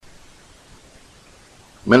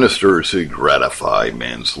Ministers who gratify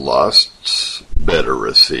men's lusts better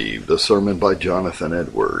receive. The sermon by Jonathan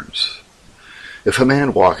Edwards. If a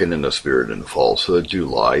man walking in the spirit and falsehood do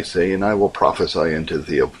lie, saying, I will prophesy unto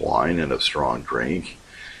thee of wine and of strong drink,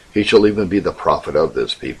 he shall even be the prophet of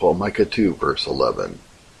this people. Micah 2, verse 11.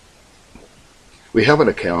 We have an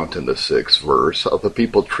account in the 6th verse of the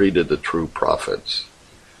people treated the true prophets.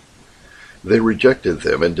 They rejected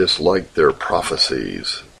them and disliked their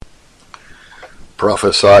prophecies.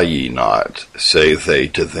 Prophesy ye not, say they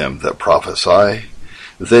to them that prophesy.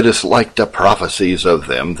 They disliked the prophecies of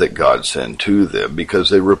them that God sent to them,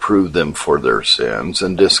 because they reproved them for their sins,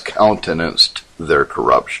 and discountenanced their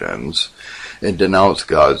corruptions, and denounced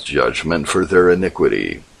God's judgment for their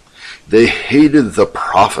iniquity. They hated the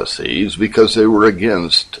prophecies because they were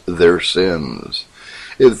against their sins.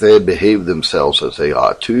 If they had behaved themselves as they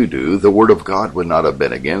ought to do, the word of God would not have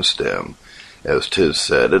been against them. As 'tis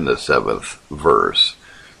said in the 7th verse,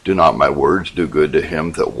 do not my words do good to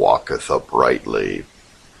him that walketh uprightly?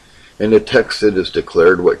 In the text it is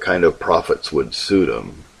declared what kind of prophets would suit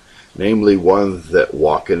him, namely one that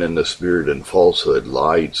walking in the spirit and falsehood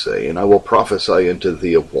lied, saying, I will prophesy unto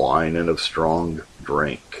thee of wine and of strong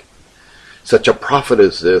drink. Such a prophet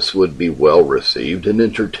as this would be well received and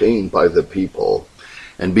entertained by the people,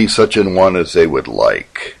 and be such an one as they would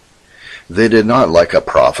like. They did not like a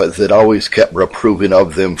prophet that always kept reproving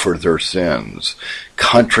of them for their sins,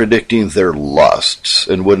 contradicting their lusts,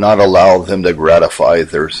 and would not allow them to gratify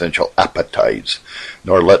their sensual appetites,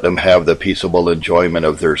 nor let them have the peaceable enjoyment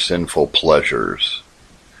of their sinful pleasures.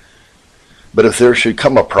 But if there should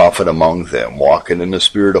come a prophet among them, walking in the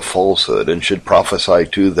spirit of falsehood, and should prophesy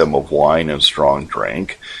to them of wine and strong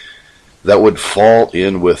drink, that would fall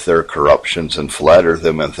in with their corruptions and flatter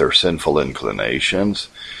them in their sinful inclinations,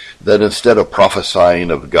 that instead of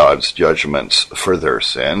prophesying of God's judgments for their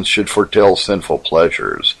sins, should foretell sinful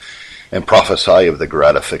pleasures, and prophesy of the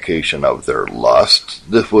gratification of their lusts,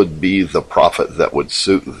 this would be the prophet that would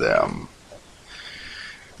suit them.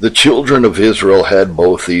 The children of Israel had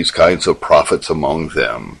both these kinds of prophets among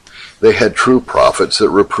them. They had true prophets that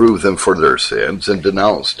reproved them for their sins and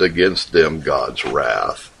denounced against them God's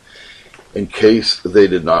wrath, in case they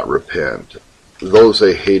did not repent. Those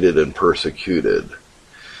they hated and persecuted.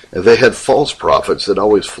 And they had false prophets that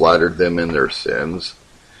always flattered them in their sins.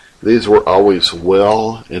 These were always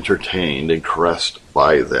well entertained and caressed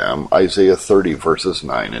by them. Isaiah 30 verses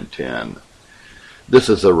 9 and 10. This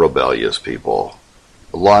is a rebellious people,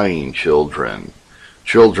 lying children,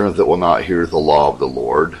 children that will not hear the law of the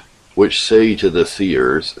Lord, which say to the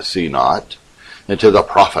seers, see not, and to the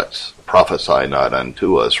prophets, prophesy not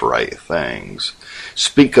unto us right things.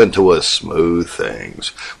 Speak unto us smooth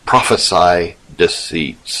things. Prophesy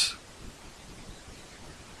deceits.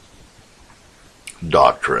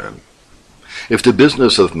 Doctrine. If the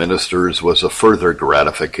business of ministers was a further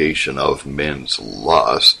gratification of men's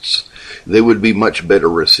lusts, they would be much better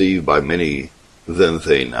received by many than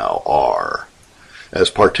they now are. As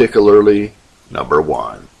particularly, number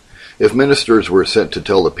 1, if ministers were sent to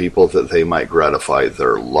tell the people that they might gratify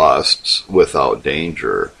their lusts without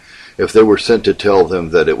danger, if they were sent to tell them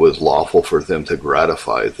that it was lawful for them to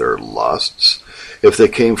gratify their lusts, if they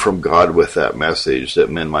came from God with that message that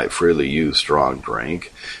men might freely use strong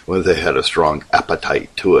drink when they had a strong appetite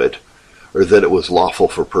to it, or that it was lawful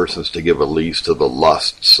for persons to give a lease to the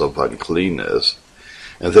lusts of uncleanness,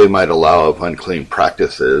 and they might allow of unclean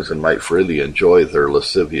practices and might freely enjoy their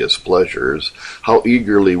lascivious pleasures, how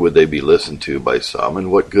eagerly would they be listened to by some,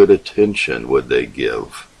 and what good attention would they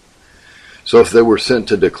give? So if they were sent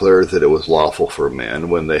to declare that it was lawful for men,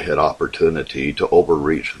 when they had opportunity, to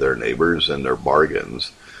overreach their neighbors in their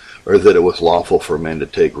bargains, or that it was lawful for men to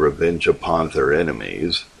take revenge upon their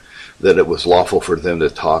enemies, that it was lawful for them to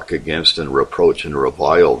talk against and reproach and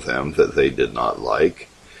revile them that they did not like,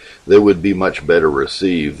 they would be much better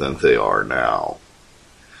received than they are now.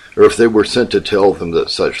 Or if they were sent to tell them that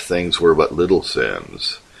such things were but little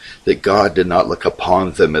sins, that God did not look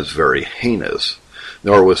upon them as very heinous,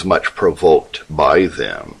 nor was much provoked by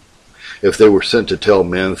them. If they were sent to tell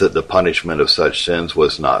men that the punishment of such sins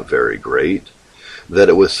was not very great, that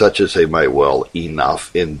it was such as they might well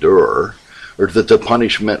enough endure, or that the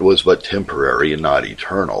punishment was but temporary and not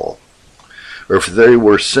eternal, or if they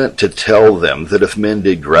were sent to tell them that if men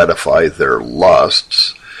did gratify their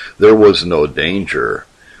lusts, there was no danger,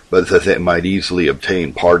 but that they might easily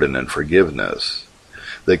obtain pardon and forgiveness,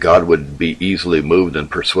 that God would be easily moved and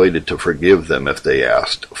persuaded to forgive them if they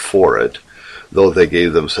asked for it, though they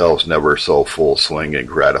gave themselves never so full swing in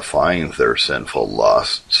gratifying their sinful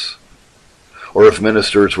lusts. Or if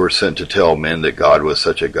ministers were sent to tell men that God was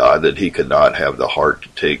such a God that he could not have the heart to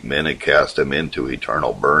take men and cast them into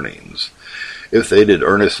eternal burnings, if they did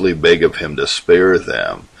earnestly beg of him to spare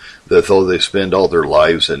them, that though they spend all their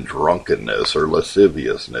lives in drunkenness or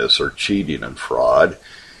lasciviousness or cheating and fraud,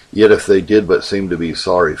 yet if they did but seem to be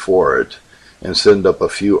sorry for it, and send up a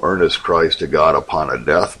few earnest cries to God upon a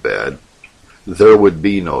deathbed, there would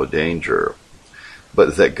be no danger.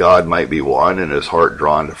 But that God might be won and his heart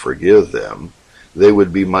drawn to forgive them, they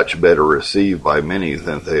would be much better received by many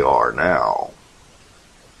than they are now.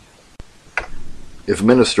 If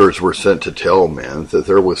ministers were sent to tell men that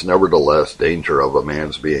there was nevertheless danger of a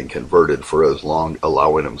man's being converted for as long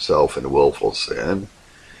allowing himself in willful sin,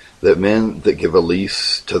 that men that give a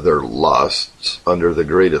lease to their lusts under the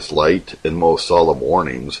greatest light and most solemn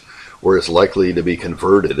warnings were as likely to be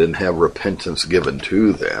converted and have repentance given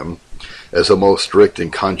to them as the most strict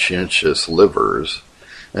and conscientious livers,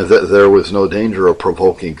 and that there was no danger of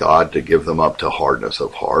provoking God to give them up to hardness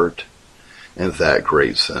of heart, and that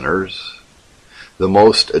great sinners, the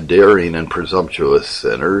most daring and presumptuous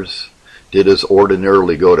sinners, did as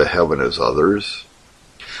ordinarily go to heaven as others.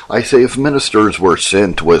 I say if ministers were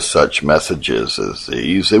sent with such messages as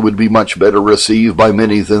these, they would be much better received by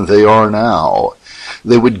many than they are now.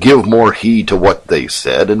 They would give more heed to what they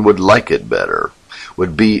said and would like it better,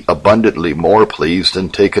 would be abundantly more pleased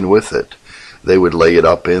and taken with it. They would lay it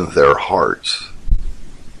up in their hearts.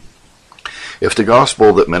 If the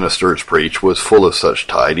gospel that ministers preach was full of such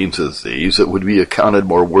tidings as these, it would be accounted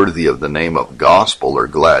more worthy of the name of gospel or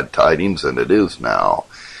glad tidings than it is now.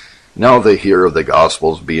 Now they hear of the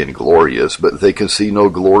gospel's being glorious, but they can see no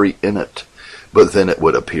glory in it. But then it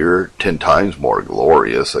would appear 10 times more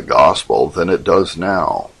glorious a gospel than it does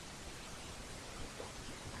now.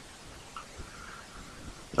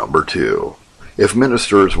 Number 2. If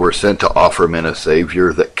ministers were sent to offer men a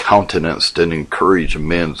Savior that countenanced and encouraged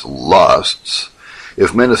men's lusts,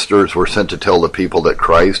 if ministers were sent to tell the people that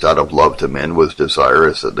Christ, out of love to men, was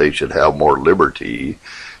desirous that they should have more liberty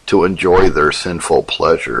to enjoy their sinful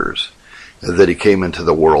pleasures, and that he came into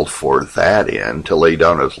the world for that end, to lay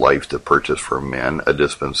down his life to purchase for men a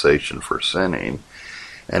dispensation for sinning,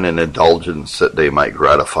 and an indulgence that they might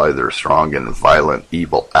gratify their strong and violent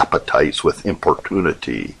evil appetites with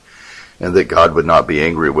importunity, and that God would not be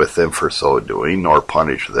angry with them for so doing, nor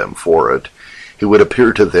punish them for it, he would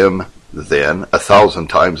appear to them then 1,000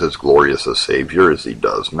 times as glorious a Savior as he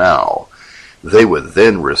does now. They would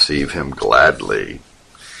then receive him gladly.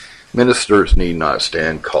 Ministers need not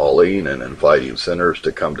stand calling and inviting sinners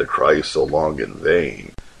to come to Christ so long in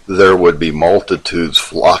vain. There would be multitudes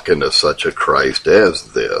flocking to such a Christ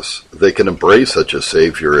as this. They can embrace such a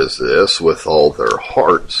Savior as this with all their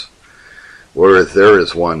hearts. Where there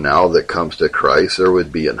is one now that comes to Christ, there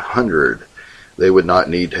would be 100. They would not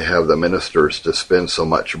need to have the ministers to spend so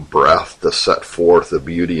much breath to set forth the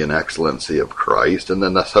beauty and excellency of Christ and the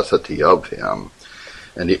necessity of him,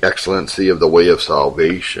 and the excellency of the way of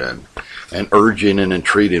salvation, and urging and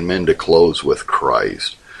entreating men to close with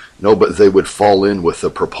Christ. No, but they would fall in with the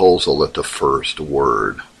proposal at the first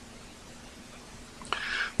word.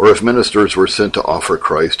 Or if ministers were sent to offer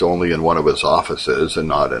Christ only in one of his offices and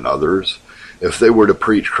not in others, if they were to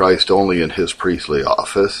preach Christ only in his priestly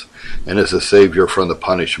office, and as a Savior from the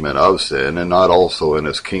punishment of sin, and not also in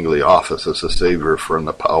his kingly office as a Savior from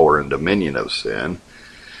the power and dominion of sin,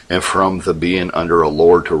 and from the being under a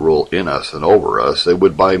Lord to rule in us and over us, they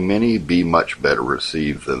would by many be much better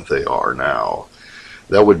received than they are now.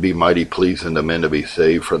 That would be mighty pleasing to men to be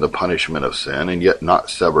saved from the punishment of sin, and yet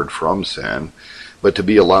not severed from sin, but to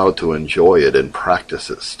be allowed to enjoy it and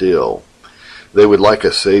practice it still. They would like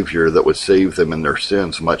a Savior that would save them in their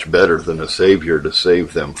sins much better than a Savior to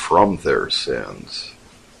save them from their sins.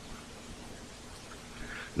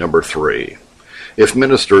 Number 3. If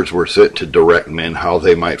ministers were sent to direct men how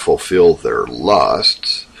they might fulfill their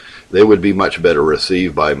lusts, they would be much better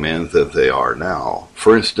received by men than they are now.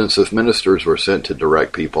 For instance, if ministers were sent to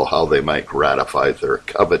direct people how they might gratify their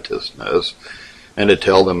covetousness, and to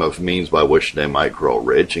tell them of means by which they might grow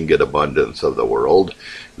rich and get abundance of the world,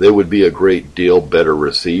 they would be a great deal better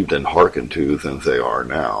received and hearkened to than they are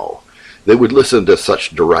now. They would listen to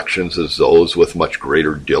such directions as those with much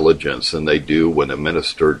greater diligence than they do when a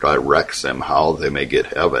minister directs them how they may get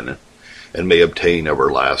heaven and may obtain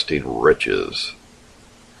everlasting riches.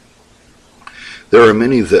 There are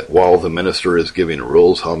many that, while the minister is giving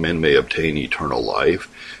rules how men may obtain eternal life,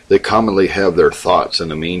 they commonly have their thoughts in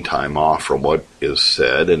the meantime off from what is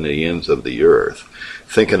said in the ends of the earth,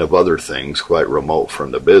 thinking of other things quite remote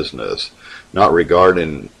from the business, not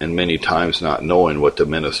regarding and many times not knowing what the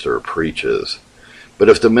minister preaches. But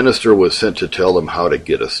if the minister was sent to tell them how to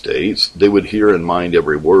get estates, they would hear and mind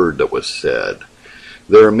every word that was said.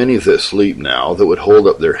 There are many that sleep now that would hold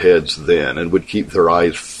up their heads then, and would keep their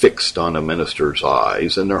eyes fixed on a minister's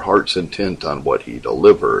eyes, and their hearts intent on what he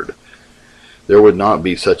delivered. There would not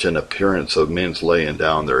be such an appearance of men's laying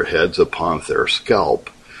down their heads upon their scalp,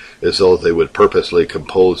 as though they would purposely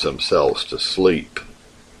compose themselves to sleep.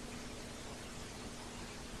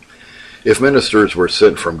 If ministers were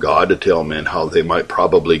sent from God to tell men how they might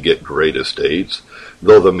probably get great estates,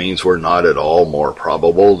 though the means were not at all more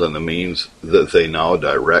probable than the means that they now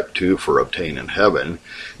direct to for obtaining heaven,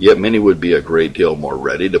 yet many would be a great deal more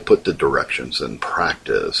ready to put the directions in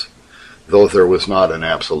practice, though there was not an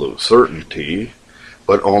absolute certainty,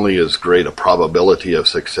 but only as great a probability of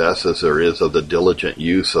success as there is of the diligent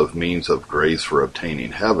use of means of grace for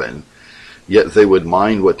obtaining heaven. Yet they would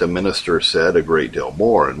mind what the minister said a great deal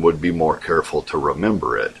more, and would be more careful to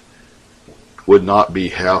remember it, would not be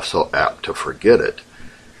half so apt to forget it,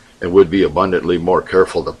 and would be abundantly more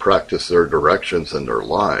careful to practice their directions in their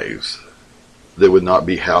lives. They would not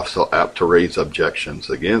be half so apt to raise objections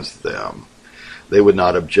against them. They would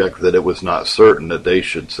not object that it was not certain that they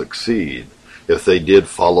should succeed if they did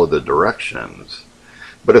follow the directions.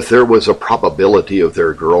 But if there was a probability of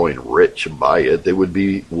their growing rich by it, they would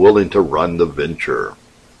be willing to run the venture.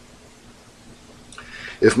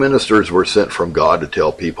 If ministers were sent from God to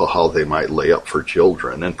tell people how they might lay up for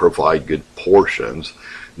children and provide good portions,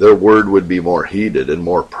 their word would be more heeded and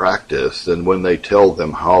more practiced than when they tell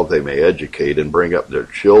them how they may educate and bring up their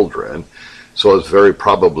children, so as very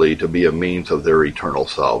probably to be a means of their eternal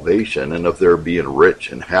salvation and of their being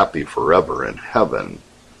rich and happy forever in heaven.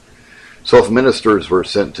 So if ministers were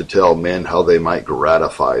sent to tell men how they might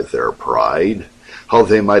gratify their pride, how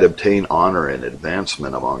they might obtain honor and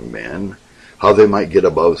advancement among men, how they might get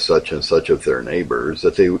above such and such of their neighbors,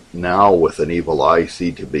 that they now with an evil eye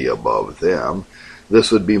see to be above them,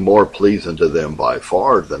 this would be more pleasing to them by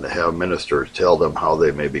far than to have ministers tell them how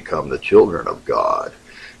they may become the children of God,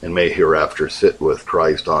 and may hereafter sit with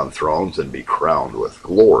Christ on thrones and be crowned with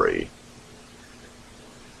glory.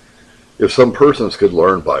 If some persons could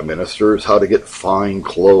learn by ministers how to get fine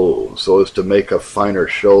clothes so as to make a finer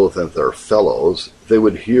show than their fellows, they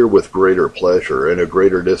would hear with greater pleasure and a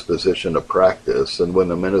greater disposition to practice than when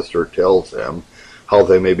the minister tells them how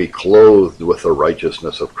they may be clothed with the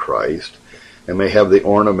righteousness of Christ, and may have the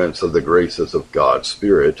ornaments of the graces of God's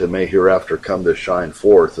Spirit, and may hereafter come to shine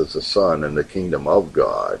forth as the sun in the kingdom of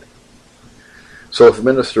God. So if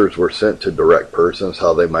ministers were sent to direct persons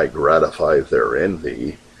how they might gratify their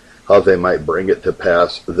envy, how they might bring it to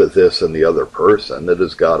pass that this and the other person that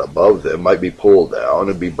is God above them might be pulled down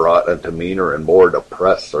and be brought into meaner and more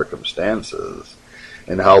depressed circumstances,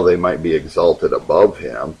 and how they might be exalted above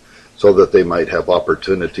him, so that they might have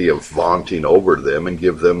opportunity of vaunting over them and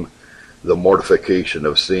give them the mortification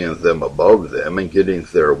of seeing them above them and getting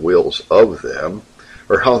their wills of them,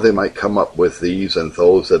 or how they might come up with these and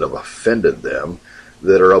those that have offended them,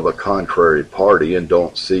 that are of a contrary party and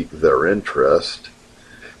don't seek their interest,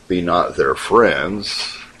 be not their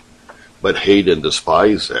friends, but hate and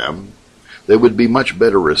despise them, they would be much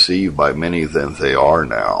better received by many than they are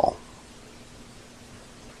now.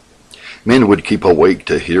 Men would keep awake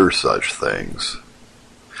to hear such things.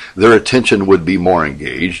 Their attention would be more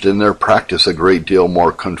engaged, and their practice a great deal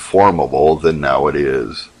more conformable than now it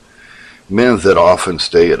is. Men that often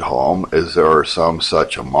stay at home, as there are some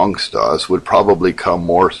such amongst us, would probably come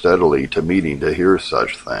more steadily to meeting to hear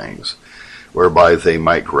such things, whereby they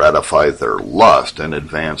might gratify their lust and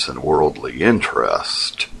advance in worldly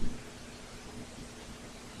interest.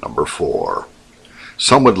 Number 4.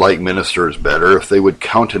 Some would like ministers better if they would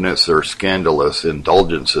countenance their scandalous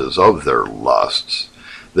indulgences of their lusts,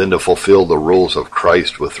 than to fulfill the rules of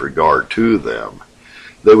Christ with regard to them.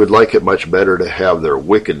 They would like it much better to have their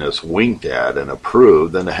wickedness winked at and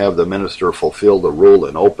approved than to have the minister fulfill the rule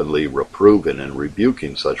in openly reproving and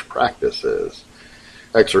rebuking such practices,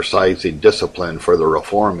 exercising discipline for the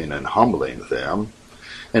reforming and humbling them,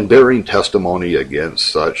 and bearing testimony against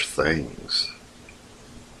such things.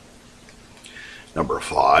 Number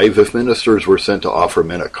 5, if ministers were sent to offer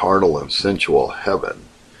men a carnal and sensual heaven,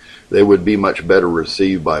 they would be much better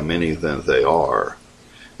received by many than they are.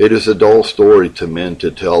 It is a dull story to men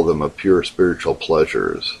to tell them of pure spiritual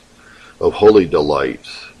pleasures, of holy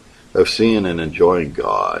delights, of seeing and enjoying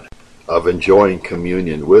God, of enjoying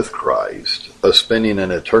communion with Christ, of spending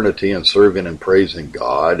an eternity in serving and praising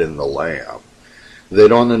God and the Lamb. They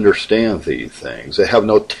don't understand these things. They have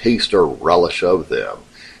no taste or relish of them,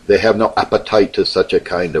 They have no appetite to such a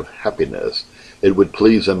kind of happiness. It would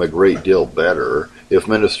please them a great deal better if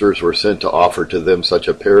ministers were sent to offer to them such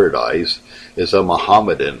a paradise as the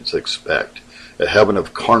Mohammedans expect, a heaven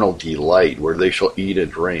of carnal delight where they shall eat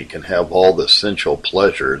and drink and have all the sensual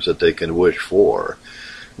pleasures that they can wish for.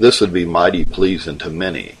 This would be mighty pleasing to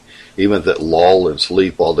many, even that lull and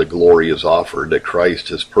sleep while the glory is offered that Christ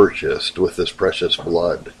has purchased with his precious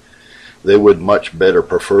blood. They would much better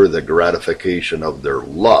prefer the gratification of their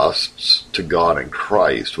lusts to God and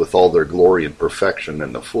Christ with all their glory and perfection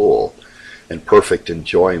in the full and perfect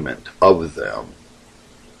enjoyment of them.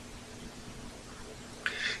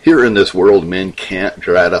 Here in this world, men can't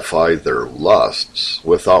gratify their lusts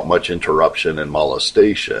without much interruption and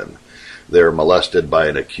molestation. They are molested by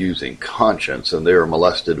an accusing conscience, and they are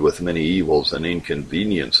molested with many evils and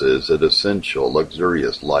inconveniences that essential,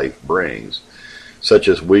 luxurious life brings, such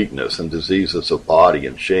as weakness and diseases of body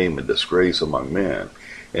and shame and disgrace among men,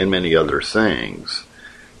 and many other things.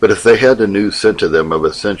 But if they had the news sent to them of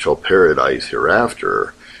essential paradise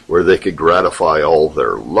hereafter, where they could gratify all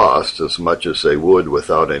their lusts as much as they would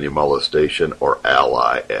without any molestation or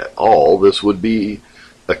ally at all, this would be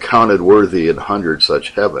accounted worthy in 100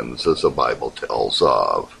 such heavens as the Bible tells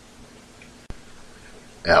of.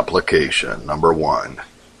 Application. Number 1.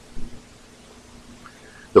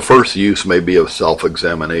 The first use may be of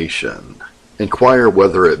self-examination. Inquire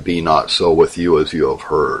whether it be not so with you as you have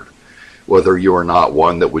heard, whether you are not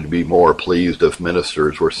one that would be more pleased if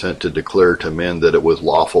ministers were sent to declare to men that it was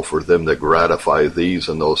lawful for them to gratify these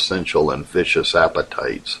and those sensual and vicious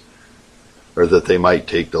appetites, or that they might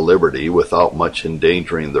take the liberty without much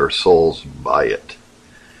endangering their souls by it.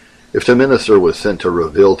 If the minister was sent to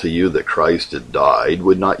reveal to you that Christ had died,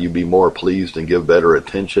 would not you be more pleased and give better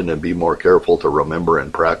attention and be more careful to remember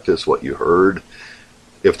and practice what you heard?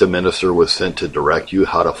 If the minister was sent to direct you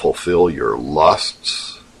how to fulfill your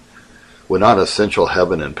lusts, would not essential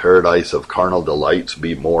heaven and paradise of carnal delights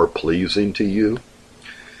be more pleasing to you?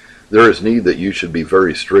 There is need that you should be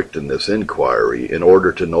very strict in this inquiry in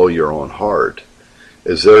order to know your own heart,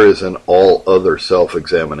 as there is in all other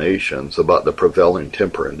self-examinations about the prevailing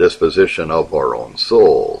temper and disposition of our own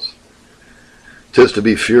souls. 'Tis to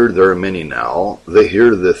be feared there are many now, they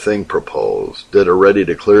hear the thing proposed, that are ready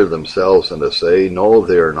to clear themselves and to say, no,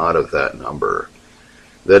 they are not of that number,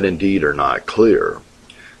 that indeed are not clear.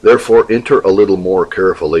 Therefore enter a little more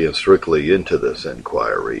carefully and strictly into this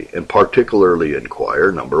inquiry, and particularly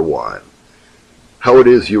inquire, number 1, how it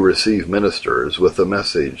is you receive ministers with the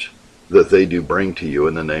message that they do bring to you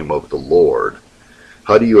in the name of the Lord.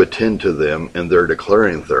 How do you attend to them in their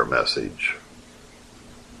declaring their message?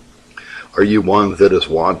 Are you one that is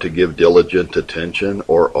wont to give diligent attention,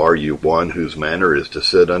 or are you one whose manner is to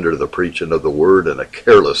sit under the preaching of the word in a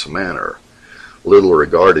careless manner, little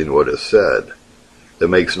regarding what is said, that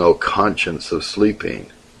makes no conscience of sleeping?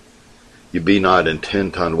 You be not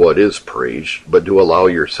intent on what is preached, but do allow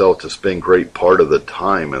yourself to spend great part of the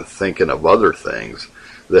time in thinking of other things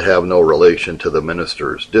that have no relation to the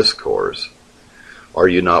minister's discourse. Are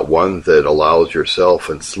you not one that allows yourself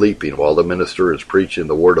in sleeping while the minister is preaching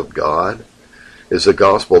the word of God? Is the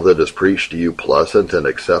gospel that is preached to you pleasant and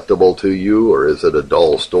acceptable to you, or is it a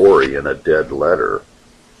dull story and a dead letter?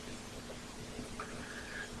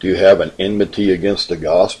 Do you have an enmity against the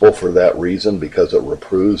gospel for that reason, because it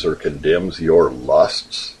reproves or condemns your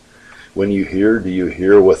lusts? When you hear, do you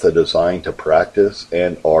hear with a design to practice,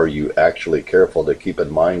 and are you actually careful to keep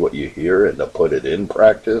in mind what you hear and to put it in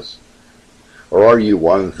practice? Or are you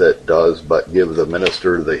one that does but give the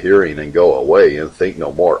minister the hearing and go away and think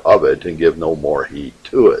no more of it and give no more heed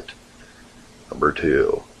to it? Number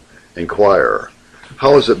 2, inquire,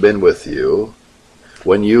 how has it been with you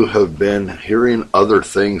when you have been hearing other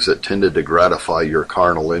things that tended to gratify your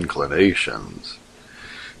carnal inclinations?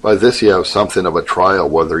 By this you have something of a trial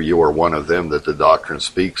whether you are one of them that the doctrine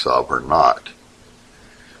speaks of or not.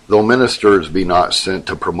 Though ministers be not sent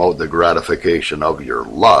to promote the gratification of your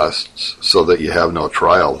lusts, so that you have no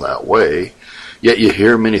trial that way, yet you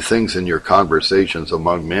hear many things in your conversations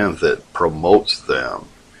among men that promotes them.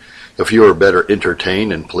 If you are better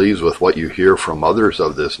entertained and pleased with what you hear from others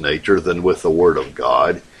of this nature than with the word of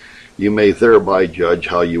God, you may thereby judge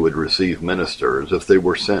how you would receive ministers if they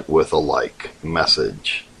were sent with a like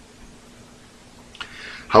message.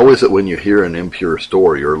 How is it when you hear an impure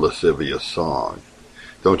story or lascivious song?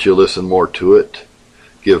 Don't you listen more to it,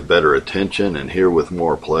 give better attention, and hear with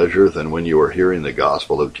more pleasure than when you are hearing the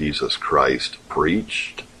gospel of Jesus Christ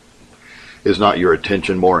preached? Is not your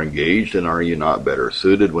attention more engaged, and are you not better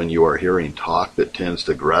suited when you are hearing talk that tends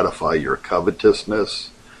to gratify your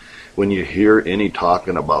covetousness? When you hear any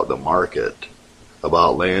talking about the market,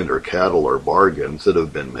 about land or cattle or bargains that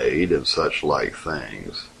have been made and such like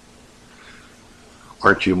things.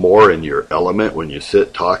 Aren't you more in your element when you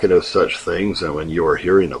sit talking of such things than when you are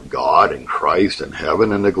hearing of God and Christ and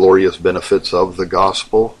heaven and the glorious benefits of the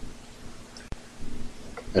gospel?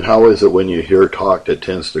 And how is it when you hear talk that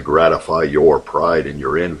tends to gratify your pride and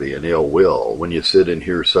your envy and ill will, when you sit and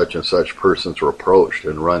hear such and such persons reproached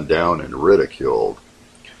and run down and ridiculed?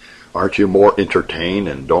 Aren't you more entertained,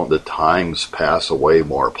 and don't the times pass away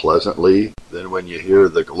more pleasantly than when you hear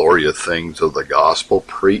the glorious things of the gospel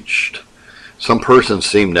preached? Some persons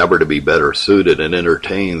seem never to be better suited and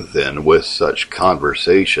entertained than with such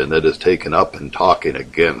conversation that is taken up in talking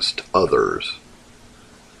against others.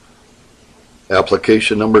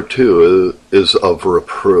 Application number 2 is of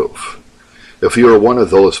reproof. If you are one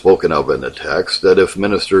of those spoken of in the text, that if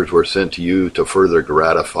ministers were sent to you to further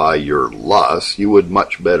gratify your lusts, you would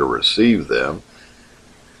much better receive them,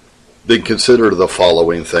 then consider the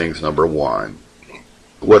following things. Number 1.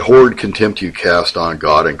 What horrid contempt you cast on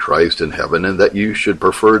God and Christ in heaven, and that you should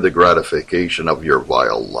prefer the gratification of your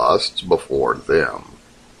vile lusts before them.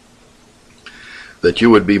 That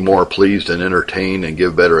you would be more pleased and entertained and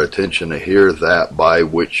give better attention to hear that by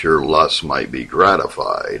which your lusts might be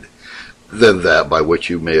gratified, than that by which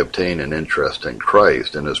you may obtain an interest in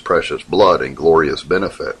Christ and his precious blood and glorious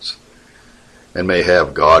benefits, and may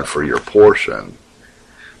have God for your portion.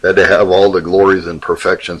 That to have all the glories and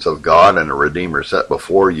perfections of God and a Redeemer set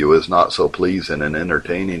before you is not so pleasing and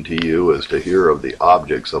entertaining to you as to hear of the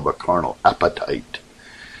objects of a carnal appetite,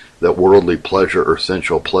 that worldly pleasure or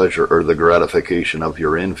sensual pleasure or the gratification of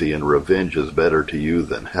your envy and revenge is better to you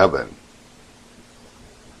than heaven.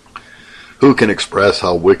 Who can express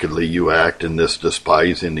how wickedly you act in this,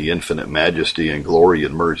 despising the infinite majesty and glory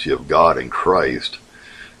and mercy of God in Christ,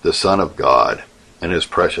 the Son of God, and his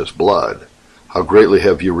precious blood? How greatly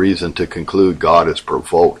have you reason to conclude God is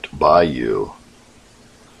provoked by you?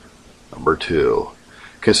 Number 2.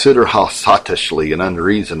 Consider how sottishly and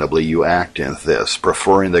unreasonably you act in this,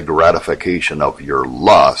 preferring the gratification of your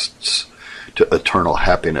lusts to eternal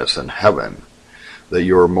happiness in heaven, that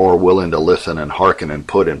you are more willing to listen and hearken and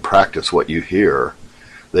put in practice what you hear,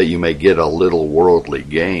 that you may get a little worldly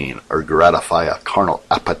gain or gratify a carnal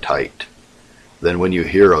appetite, than when you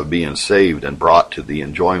hear of being saved and brought to the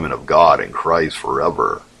enjoyment of God in Christ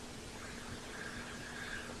forever.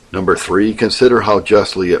 Number 3, consider how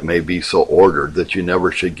justly it may be so ordered that you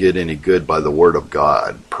never should get any good by the word of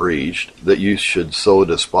God preached, that you should so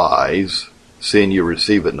despise, seeing you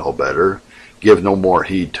receive it no better, give no more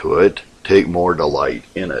heed to it, take more delight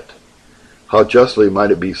in it. How justly might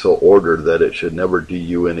it be so ordered that it should never do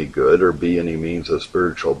you any good or be any means of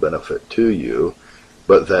spiritual benefit to you,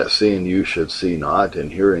 but that seeing you should see not,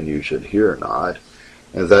 and hearing you should hear not,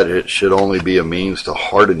 and that it should only be a means to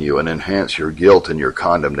harden you and enhance your guilt and your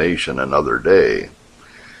condemnation another day.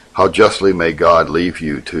 How justly may God leave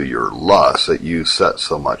you to your lusts that you set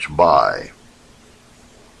so much by.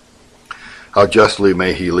 How justly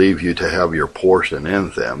may he leave you to have your portion in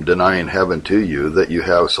them, denying heaven to you that you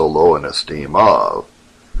have so low an esteem of.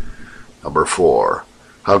 Number 4.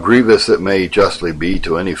 How grievous it may justly be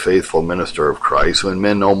to any faithful minister of Christ when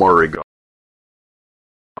men no more regard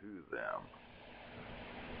to them.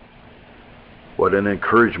 What an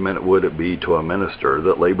encouragement would it be to a minister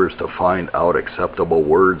that labors to find out acceptable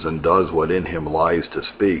words and does what in him lies to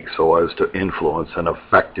speak so as to influence and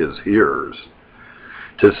affect his hearers,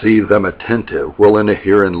 to see them attentive, willing to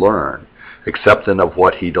hear and learn, accepting of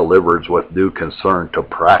what he delivers with due concern to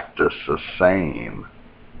practice the same.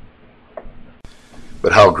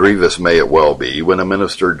 But how grievous may it well be when a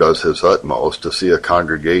minister does his utmost to see a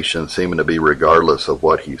congregation seeming to be regardless of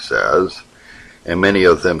what he says, and many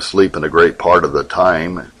of them sleeping a great part of the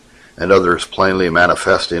time, and others plainly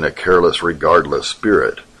manifesting a careless, regardless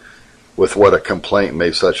spirit. With what a complaint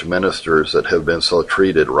may such ministers that have been so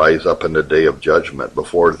treated rise up in the day of judgment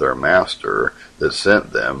before their master that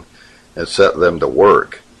sent them, and set them to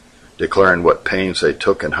work, declaring what pains they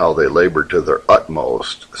took and how they labored to their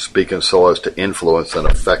utmost, speaking so as to influence and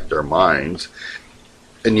affect their minds,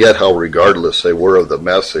 and yet how regardless they were of the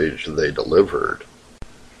message they delivered.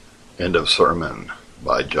 End of sermon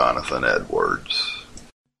by Jonathan Edwards.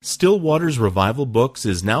 Still Waters Revival Books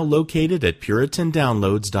is now located at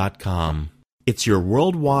PuritanDownloads.com. It's your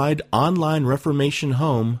worldwide online Reformation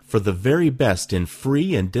home for the very best in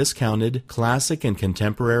free and discounted classic and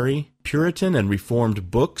contemporary, Puritan and Reformed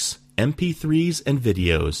books, MP3s, and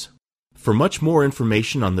videos. For much more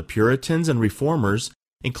information on the Puritans and Reformers,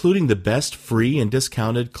 including the best free and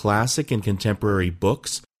discounted classic and contemporary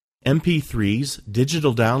books, MP3s,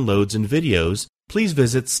 digital downloads, and videos, please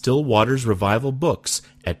visit Still Waters Revival Books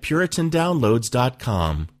at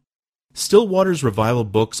PuritanDownloads.com. Still Waters Revival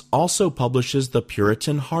Books also publishes the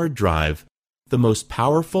Puritan Hard Drive, the most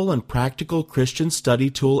powerful and practical Christian study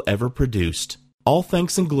tool ever produced. All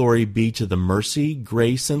thanks and glory be to the mercy,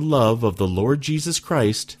 grace, and love of the Lord Jesus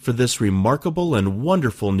Christ for this remarkable and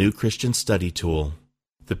wonderful new Christian study tool.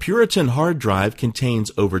 The Puritan Hard Drive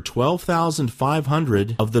contains over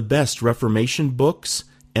 12,500 of the best Reformation books,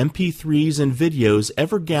 MP3s, and videos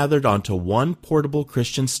ever gathered onto one portable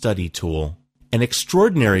Christian study tool. An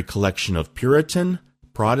extraordinary collection of Puritan,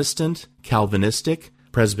 Protestant, Calvinistic,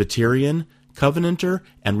 Presbyterian, Covenanter,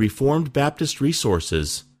 and Reformed Baptist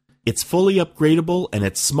resources. It's fully upgradable and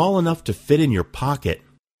it's small enough to fit in your pocket.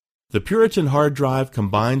 The Puritan Hard Drive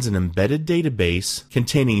combines an embedded database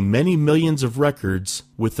containing many millions of records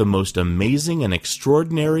with the most amazing and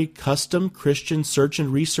extraordinary custom Christian search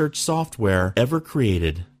and research software ever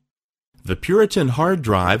created. The Puritan Hard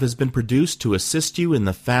Drive has been produced to assist you in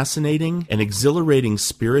the fascinating and exhilarating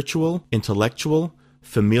spiritual, intellectual,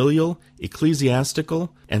 familial,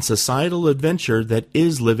 ecclesiastical, and societal adventure that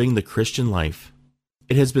is living the Christian life.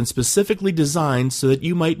 It has been specifically designed so that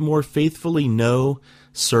you might more faithfully know,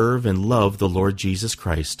 serve, and love the Lord Jesus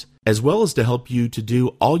Christ, as well as to help you to do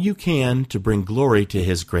all you can to bring glory to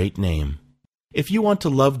His great name. If you want to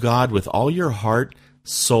love God with all your heart,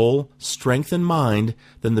 soul, strength, and mind,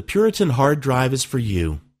 then the Puritan Hard Drive is for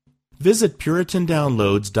you. Visit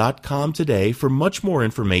PuritanDownloads.com today for much more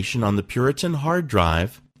information on the Puritan Hard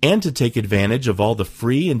Drive and to take advantage of all the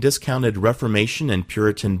free and discounted Reformation and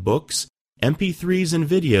Puritan books, MP3s, and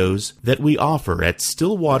videos that we offer at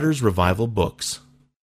Still Waters Revival Books.